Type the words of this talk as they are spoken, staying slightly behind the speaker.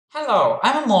Hello,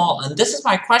 I'm Amol, and this is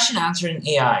my question answering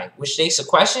AI, which takes a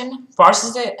question,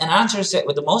 parses it, and answers it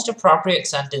with the most appropriate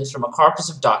sentence from a corpus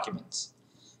of documents.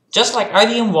 Just like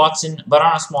IBM Watson, but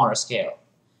on a smaller scale.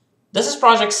 This is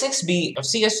Project 6B of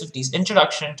CS50's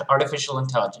Introduction to Artificial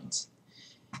Intelligence.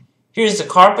 Here's the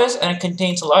corpus, and it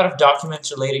contains a lot of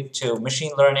documents relating to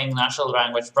machine learning, natural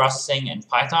language processing, and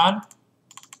Python.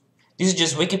 These are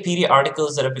just Wikipedia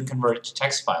articles that have been converted to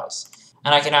text files.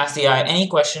 And I can ask the AI any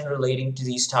question relating to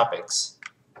these topics.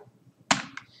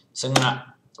 So I'm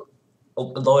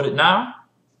going to load it now.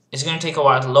 It's going to take a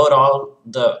while to load all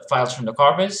the files from the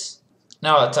corpus.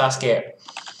 Now let's ask it,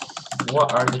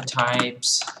 what are the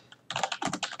types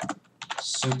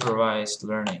supervised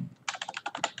learning?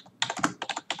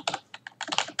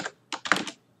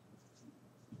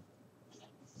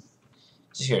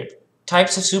 So here,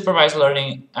 types of supervised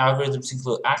learning algorithms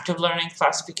include active learning,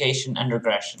 classification, and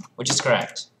regression, which is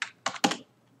correct.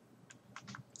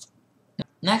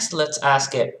 Next, let's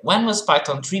ask it, when was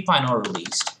Python 3.0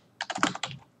 released?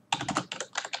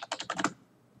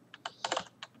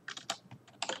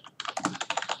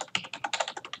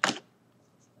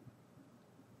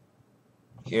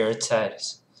 Here it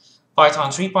says,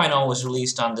 Python 3.0 was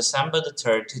released on December the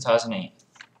 3rd, 2008.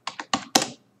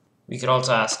 We could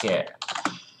also ask it,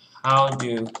 how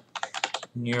do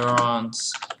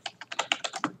neurons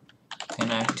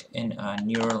connect in a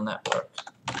neural network?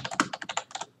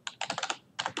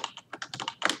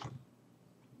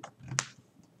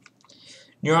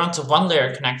 Neurons of one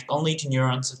layer connect only to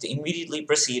neurons of the immediately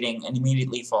preceding and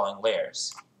immediately following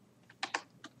layers.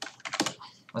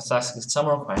 Let's ask it some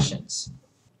more questions.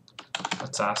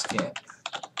 Let's ask it,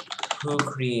 who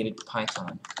created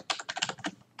Python?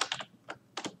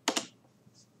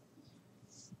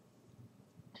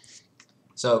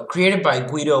 So, created by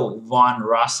Guido von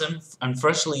Rossum and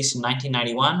first released in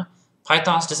 1991,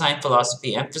 Python's design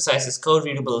philosophy emphasizes code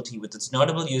readability with its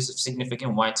notable use of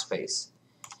significant whitespace.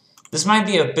 This might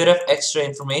be a bit of extra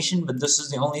information, but this is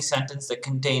the only sentence that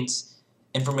contains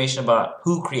information about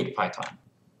who created Python.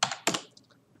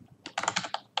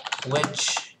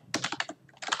 Which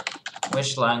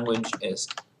language is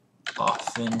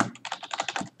often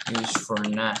used for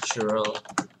natural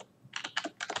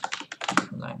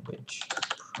language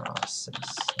processing?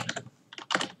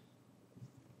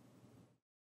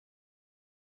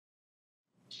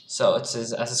 So it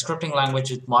says, as a scripting language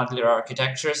with modular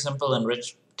architecture, simple and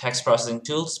rich text processing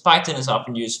tools, Python is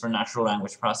often used for natural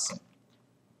language processing.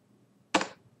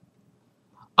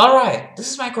 Alright,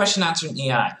 this is my question answering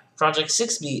AI, Project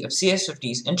 6B of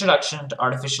CS50's Introduction to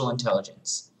Artificial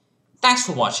Intelligence. Thanks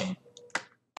for watching.